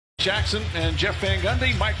Jackson and Jeff Van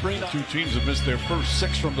Gundy might bring up. Two teams have missed their first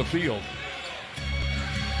 6 from the field.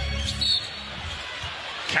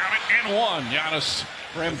 Count it and one. Giannis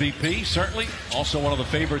for MVP, certainly. Also one of the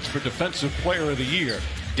favorites for Defensive Player of the Year.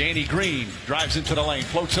 Danny Green drives into the lane,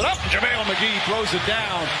 floats it up. JaVale McGee throws it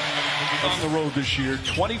down. On the road this year,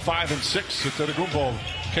 25-6. Antetokounmpo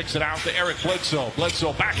kicks it out to Eric Bledsoe.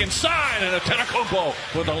 Bledsoe back inside, and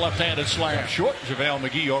Antetokounmpo with a left-handed slam. Short. JaVale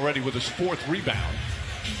McGee already with his 4th rebound.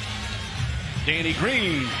 Danny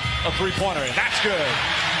Green, a three-pointer, and that's good.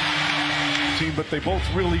 Team, but they both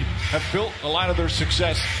really have built a lot of their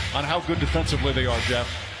success on how good defensively they are, Jeff.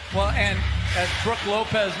 Well, and as Brook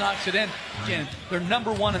Lopez knocks it in, again, they're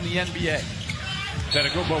 #1 in the NBA.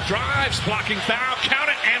 Antetokounmpo drives, blocking foul, count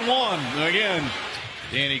it, and one. Again,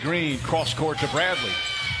 Danny Green, cross court to Bradley.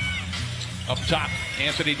 Up top,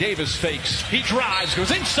 Anthony Davis fakes. He drives,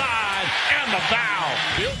 goes inside, and the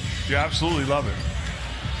foul. You absolutely love it.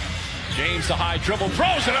 James, the high dribble,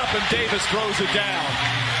 throws it up, and Davis throws it down.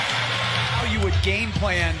 How you would game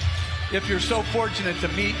plan if you're so fortunate to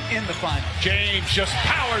meet in the final. James just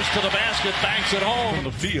powers to the basket, banks it home. On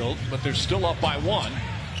the field, but they're still up by 1.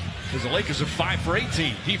 As the Lakers are 5 for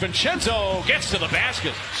 18. DiVincenzo gets to the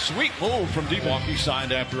basket. Sweet move from Milwaukee,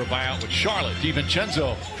 signed after a buyout with Charlotte.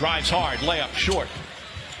 DiVincenzo drives hard, layup short.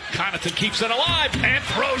 Connaughton keeps it alive and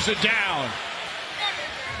throws it down.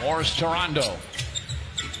 Morris Tarondo.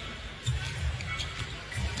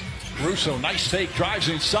 Caruso, nice fake, drives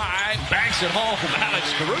inside, banks it home.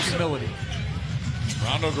 Alex Caruso. Humility.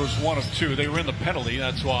 Rondo goes 1 of 2. They were in the penalty,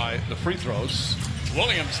 that's why the free throws.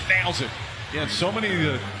 Williams nails it. Yeah, so many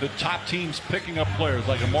of the top teams picking up players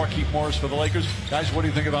like a Marquise Morris for the Lakers. Guys, what do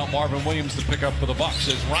you think about Marvin Williams to pick up for the Bucks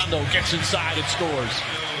as Rondo gets inside and scores?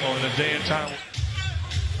 Oh, in a day and time.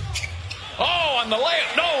 Oh, on the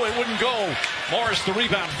layup. No, it wouldn't go. Morris the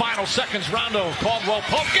rebound. Final seconds. Rondo. Caldwell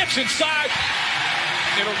Pope gets inside.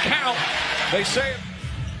 It'll count. They say it.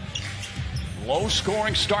 Low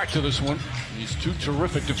scoring start to this one. These two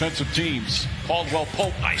terrific defensive teams. Caldwell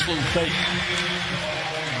Pope, nice little fake.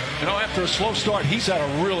 You know, after a slow start, he's had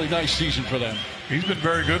a really nice season for them. He's been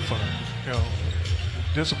very good for them. You know,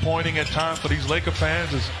 disappointing at times for these Laker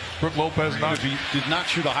fans is Brook Lopez he did not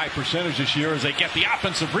shoot a high percentage this year as they get the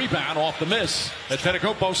offensive rebound off the miss.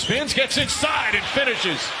 Antetokounmpo spins, gets inside, and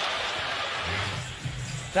finishes.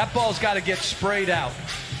 That ball's got to get sprayed out.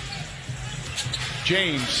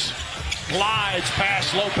 James glides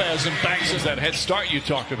past Lopez and banks that head start you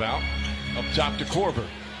talked about. Up top to Korver.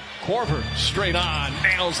 Korver straight on,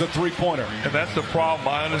 nails the three-pointer. And that's the problem.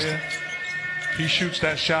 I understand. He shoots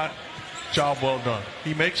that shot, job well done.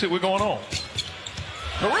 He makes it, we're going on.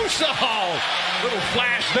 Caruso, little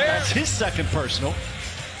flash there. That's his 2nd personal.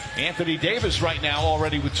 Anthony Davis right now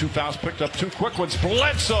already with 2 fouls, picked up 2 quick ones.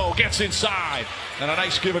 Bledsoe gets inside, and a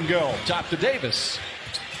nice give and go. Top to Davis.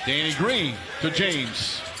 Danny Green to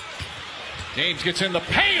James. James gets in the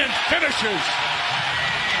paint and finishes.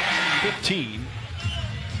 15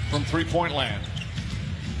 from three-point land.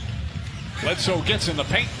 Bledsoe gets in the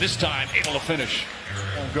paint, this time able to finish.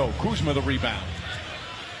 Won't go. Kuzma the rebound.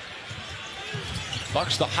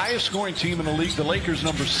 Bucks the highest scoring team in the league. The Lakers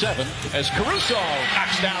 #7 as Caruso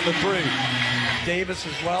knocks down the 3. Davis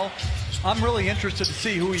as well. I'm really interested to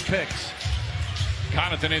see who he picks.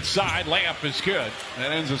 Connaughton inside, layup is good.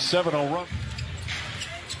 That ends a 7-0 run.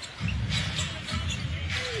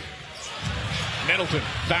 Middleton,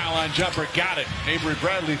 foul line jumper, got it. Avery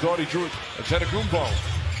Bradley thought he drew it. Antetokounmpo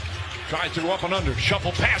tries to go up and under.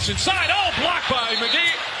 Shuffle pass inside. Oh, blocked by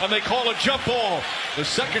McGee. And they call it jump ball. The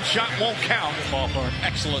 2nd shot won't count. Ball for an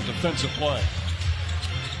excellent defensive play.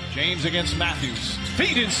 James against Matthews.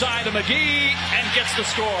 Feet inside to McGee and gets the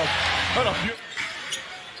score. What a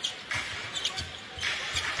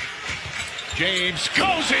James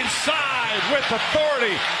goes inside with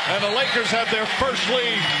authority. And the Lakers have their first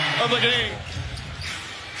lead of the game.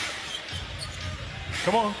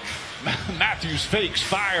 Come on. Matthews fakes,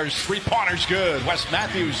 fires, 3-pointers good. Wes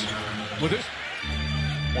Matthews with it.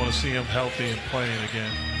 Want to see him healthy and playing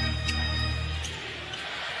again.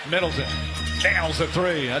 Middleton nails the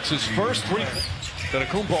 3. That's his first 3.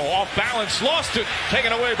 Antetokounmpo off balance, lost it,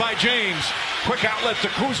 taken away by James. Quick outlet to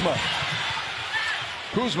Kuzma.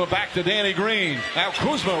 Kuzma back to Danny Green. Now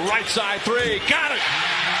Kuzma right side 3, got it.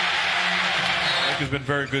 Has been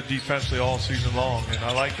very good defensively all season long, and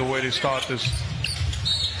I like the way they start this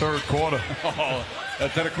 3rd quarter.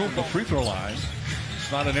 Antetokounmpo free throw line.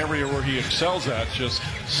 It's not an area where he excels at. Just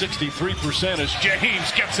 63% as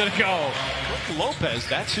James gets it to go. Lopez,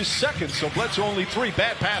 that's his 2nd. So Bledsoe only 3.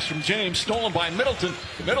 Bad pass from James, stolen by Middleton.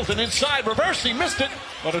 Middleton inside, reverse, he missed it.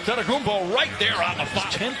 But Antetokounmpo right there on the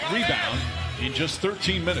 10th rebound. in just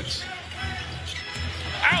 13 minutes.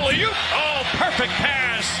 Alley-oop! Oh, perfect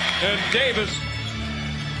pass. And Davis.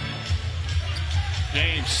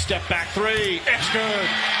 James, step back three. It's good.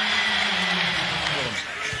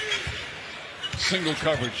 Single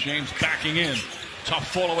coverage. James backing in. Tough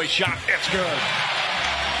fall-away shot. It's good.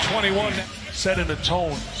 21. Setting the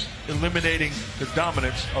tone, eliminating the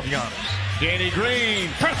dominance of Giannis. Danny Green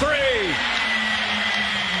for three.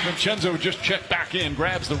 Vincenzo just checked back in,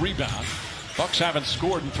 grabs the rebound. Bucks haven't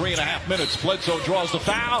scored in 3.5 minutes. Bledsoe draws the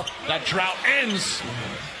foul. That drought ends.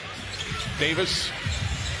 Davis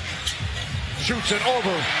shoots it over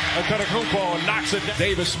Antetokounmpo and knocks it down.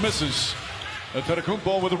 Davis misses.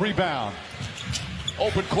 Antetokounmpo with a rebound.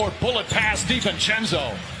 Open court bullet pass,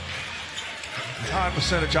 DiVincenzo. High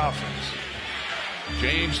percentage offense.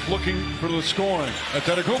 James looking for the scoring.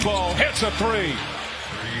 Antetokounmpo hits a three.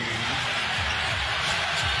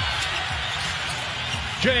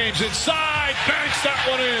 James inside, banks that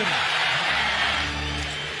one in.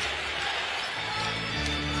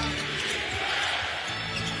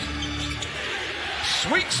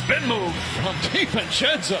 Sweet spin move from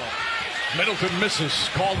DiVincenzo. Middleton misses.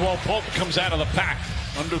 Caldwell Pope comes out of the pack.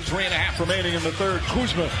 Under 3.5 remaining in the third.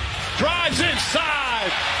 Kuzma drives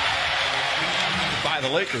inside by the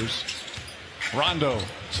Lakers. Rondo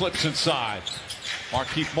slips inside.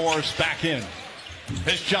 Markieff Morris back in.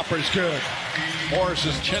 His jumper's good. Morris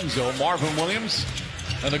is Chenzo, Marvin Williams,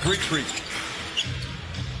 and the Greek Freak.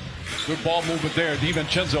 Good ball movement there.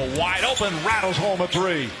 DiVincenzo wide open, rattles home a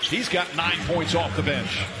three. He's got 9 points off the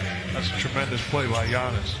bench. That's a tremendous play by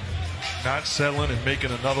Giannis. Not settling and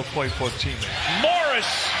making another play for a teammate.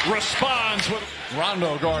 Morris responds with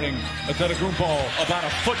Rondo guarding Antetokounmpo about a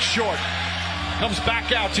foot short. Comes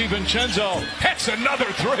back out. DiVincenzo hits another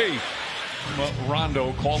three.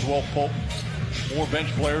 Rondo, Caldwell Pope, more bench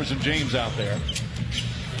players than James out there.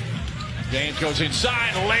 James goes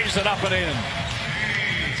inside, lays it up and in.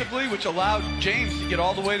 Principally, which allowed James to get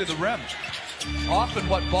all the way to the rim. Often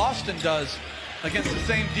what Boston does against the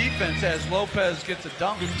same defense as Lopez gets a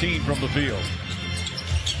dunk. 15 from the field.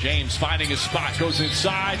 James finding his spot, goes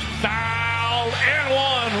inside, foul, and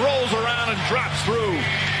one, rolls around and drops through.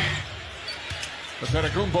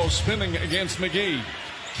 Antetokounmpo spinning against McGee.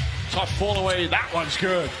 Tough fall away, that one's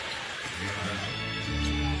good.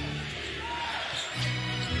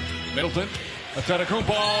 Middleton,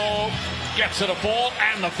 Antetokounmpo gets it a fall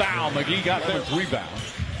and the foul. McGee got there with rebound.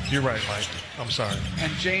 You're right, Mike. I'm sorry.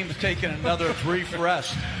 And James taking another brief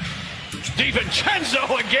rest.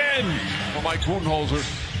 DiVincenzo again for Mike Budenholzer.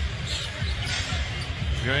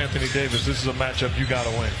 If you're Anthony Davis, this is a matchup you got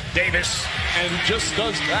to win. Davis, and just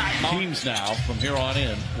does that. Teams now from here on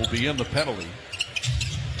in will be in the penalty.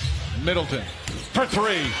 Middleton for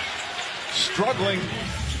three. Struggling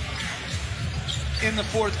in the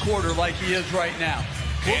fourth quarter like he is right now.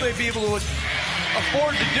 Will they be able to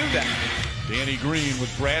afford to do that? Danny Green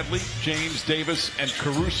with Bradley, James, Davis, and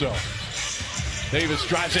Caruso. Davis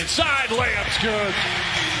drives inside, layup's good.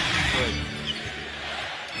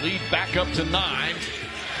 Lead back up to 9.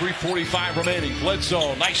 3:45 remaining.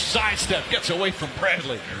 Bledsoe, nice sidestep, gets away from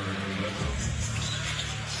Bradley.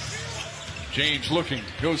 James looking,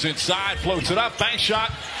 goes inside, floats it up, bank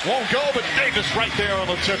shot, won't go, but Davis right there on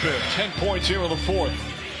the tip in. 10 points here in the fourth.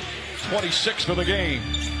 26 for the game.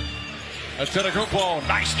 Antetokounmpo,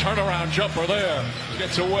 nice turnaround jumper there.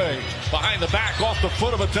 Gets away. Behind the back, off the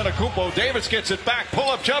foot of Antetokounmpo. Davis gets it back,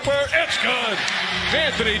 pull-up jumper, it's good.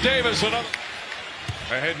 Anthony Davis, another.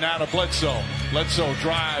 They're heading out of Bledsoe. Bledsoe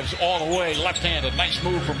drives all the way, left-handed. Nice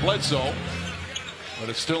move from Bledsoe. But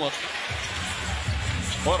it's still a...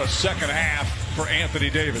 What a second half for Anthony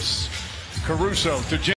Davis. Caruso to James.